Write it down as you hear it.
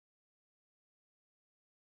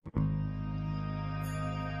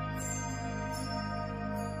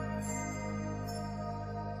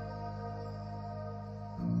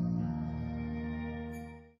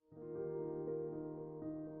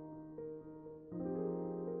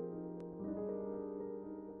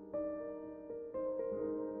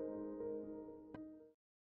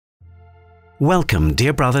Welcome,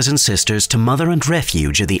 dear brothers and sisters, to Mother and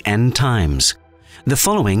Refuge at the End Times. The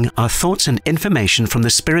following are thoughts and information from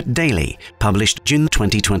the Spirit Daily, published June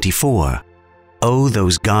 2024. Oh,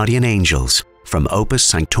 those guardian angels, from Opus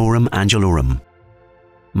Sanctorum Angelorum.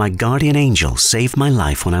 My guardian angel saved my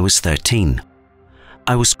life when I was 13.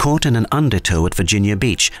 I was caught in an undertow at Virginia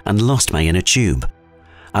Beach and lost my inner tube.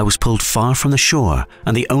 I was pulled far from the shore,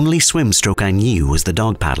 and the only swim stroke I knew was the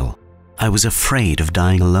dog paddle. I was afraid of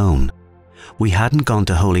dying alone. We hadn't gone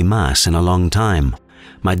to Holy Mass in a long time.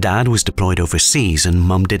 My dad was deployed overseas and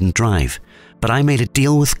Mum didn't drive, but I made a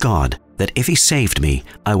deal with God that if He saved me,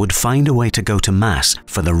 I would find a way to go to Mass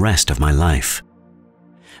for the rest of my life.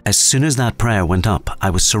 As soon as that prayer went up, I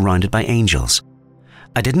was surrounded by angels.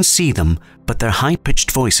 I didn't see them, but their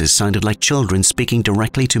high-pitched voices sounded like children speaking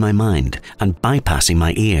directly to my mind and bypassing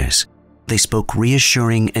my ears. They spoke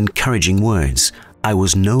reassuring, encouraging words. I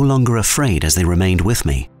was no longer afraid as they remained with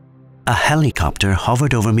me. A helicopter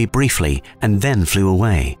hovered over me briefly and then flew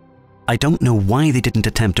away. I don't know why they didn't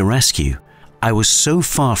attempt a rescue. I was so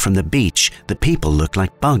far from the beach, the people looked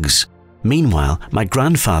like bugs. Meanwhile, my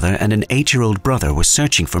grandfather and an 8-year-old brother were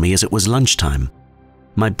searching for me as it was lunchtime.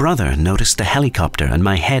 My brother noticed the helicopter and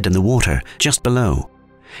my head in the water just below.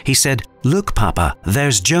 He said, "Look, Papa,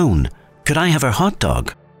 there's Joan. Could I have her hot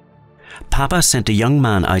dog?" Papa sent a young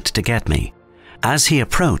man out to get me. As he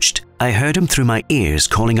approached, I heard him through my ears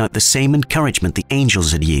calling out the same encouragement the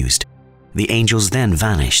angels had used. The angels then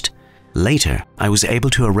vanished. Later, I was able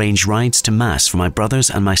to arrange rides to Mass for my brothers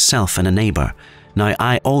and myself and a neighbor. Now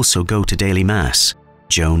I also go to daily Mass.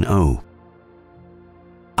 Joan O.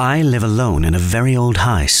 I live alone in a very old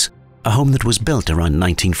house, a home that was built around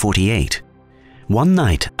 1948. One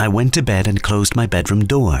night, I went to bed and closed my bedroom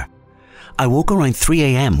door. I woke around 3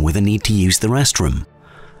 a.m. with a need to use the restroom.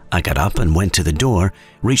 I got up and went to the door,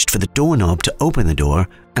 reached for the doorknob to open the door,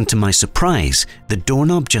 and to my surprise, the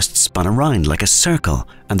doorknob just spun around like a circle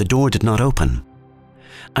and the door did not open.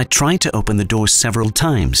 I tried to open the door several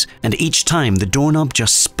times, and each time the doorknob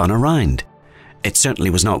just spun around. It certainly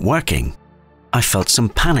was not working. I felt some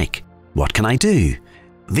panic. What can I do?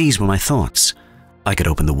 These were my thoughts. I could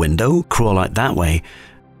open the window, crawl out that way,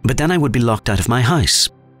 but then I would be locked out of my house.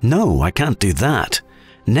 No, I can't do that.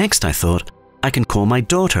 Next, I thought, I can call my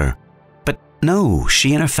daughter. But no,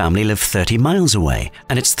 she and her family live 30 miles away,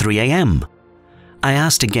 and it's 3 a.m. I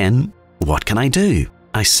asked again, what can I do?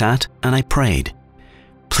 I sat and I prayed.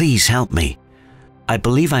 Please help me. I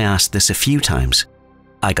believe I asked this a few times.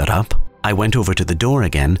 I got up, I went over to the door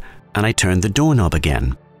again, and I turned the doorknob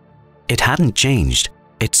again. It hadn't changed.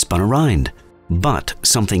 It spun around. But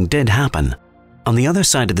something did happen. On the other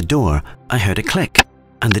side of the door, I heard a click,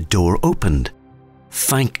 and the door opened.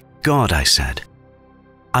 Thank God, I said.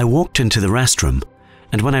 I walked into the restroom,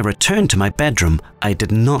 and when I returned to my bedroom, I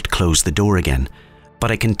did not close the door again,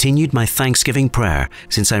 but I continued my Thanksgiving prayer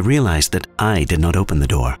since I realized that I did not open the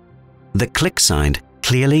door. The click sound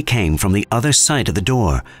clearly came from the other side of the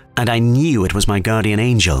door, and I knew it was my guardian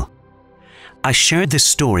angel. I shared this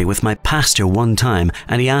story with my pastor one time,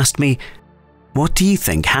 and he asked me, "What do you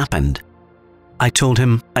think happened?" I told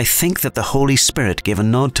him, I think that the Holy Spirit gave a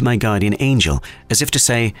nod to my guardian angel, as if to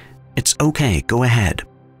say, "It's okay, go ahead."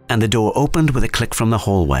 And the door opened with a click from the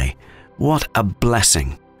hallway. What a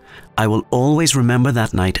blessing. I will always remember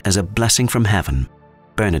that night as a blessing from heaven.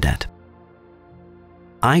 Bernadette.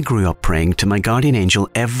 I grew up praying to my guardian angel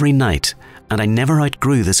every night, and I never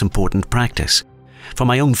outgrew this important practice. For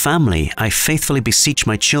my own family, I faithfully beseech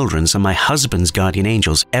my children's and my husband's guardian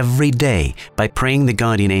angels every day by praying the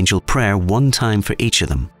guardian angel prayer one time for each of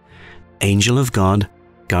them. Angel of God,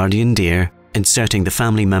 guardian dear, inserting the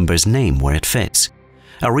family member's name where it fits.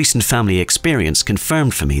 A recent family experience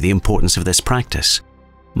confirmed for me the importance of this practice.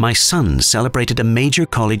 My son celebrated a major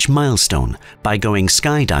college milestone by going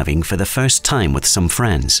skydiving for the first time with some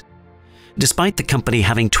friends. Despite the company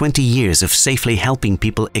having 20 years of safely helping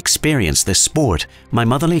people experience this sport, my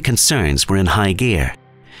motherly concerns were in high gear.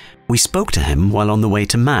 We spoke to him while on the way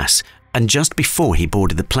to Mass and just before he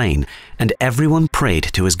boarded the plane, and everyone prayed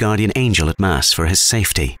to his guardian angel at Mass for his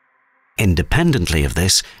safety. Independently of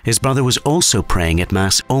this, his brother was also praying at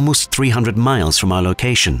Mass almost 300 miles from our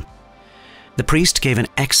location. The priest gave an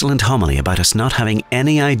excellent homily about us not having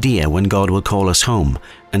any idea when God will call us home,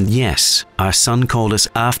 and yes, our son called us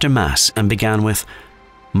after Mass and began with,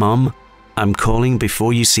 "Mom, I'm calling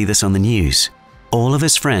before you see this on the news." All of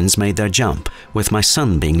his friends made their jump, with my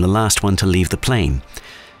son being the last one to leave the plane.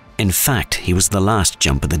 In fact, he was the last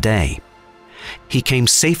jump of the day. He came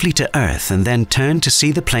safely to Earth and then turned to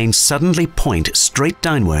see the plane suddenly point straight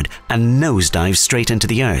downward and nosedive straight into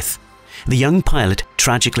the Earth. The young pilot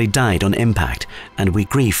tragically died on impact, and we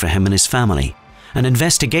grieve for him and his family. An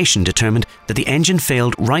investigation determined that the engine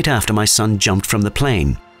failed right after my son jumped from the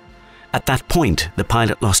plane. At that point, the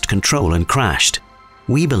pilot lost control and crashed.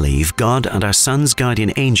 We believe God and our son's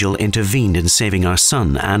guardian angel intervened in saving our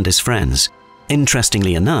son and his friends.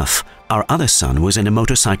 Interestingly enough, our other son was in a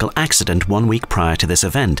motorcycle accident 1 week prior to this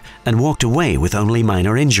event and walked away with only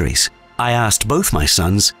minor injuries. I asked both my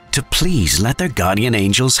sons to please let their guardian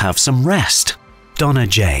angels have some rest. Donna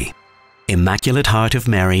J. Immaculate Heart of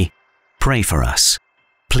Mary, pray for us.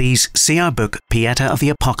 Please see our book Pieta of the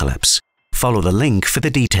Apocalypse. Follow the link for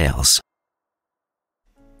the details.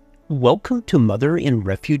 Welcome to Mother in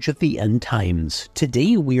Refuge of the End Times.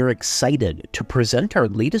 Today we are excited to present our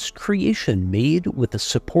latest creation made with the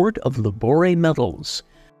support of Labore Metals.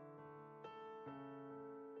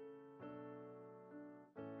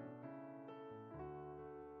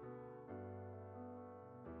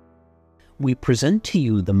 We present to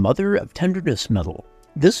you the Mother of Tenderness Medal.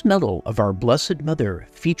 This medal of our Blessed Mother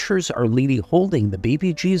features Our Lady holding the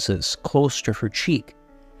baby Jesus close to her cheek.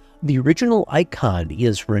 The original icon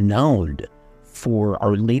is renowned for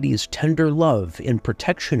Our Lady's tender love and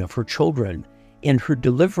protection of her children and her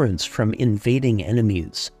deliverance from invading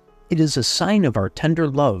enemies. It is a sign of our tender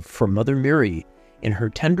love for Mother Mary and her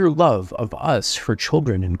tender love of us, her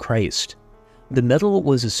children in Christ. The medal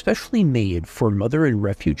was especially made for Mother in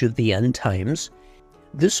Refuge of the End Times.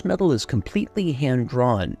 This medal is completely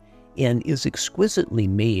hand-drawn and is exquisitely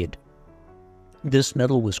made. This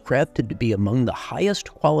medal was crafted to be among the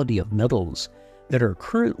highest quality of medals that are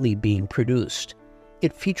currently being produced.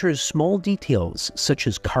 It features small details such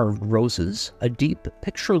as carved roses, a deep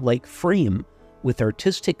picture-like frame with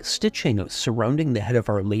artistic stitching surrounding the head of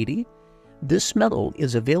Our Lady. This medal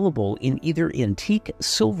is available in either antique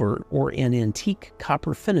silver or an antique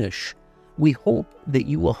copper finish. We hope that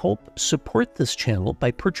you will help support this channel by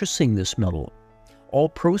purchasing this medal. All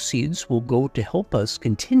proceeds will go to help us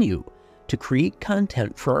continue to create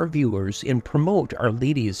content for our viewers and promote Our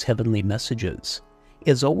Lady's heavenly messages.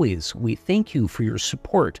 As always, we thank you for your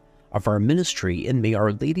support of our ministry, and may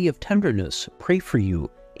Our Lady of Tenderness pray for you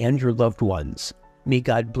and your loved ones. May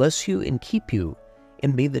God bless you and keep you,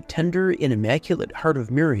 and may the tender and immaculate heart of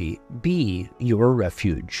Mary be your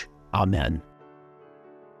refuge. Amen.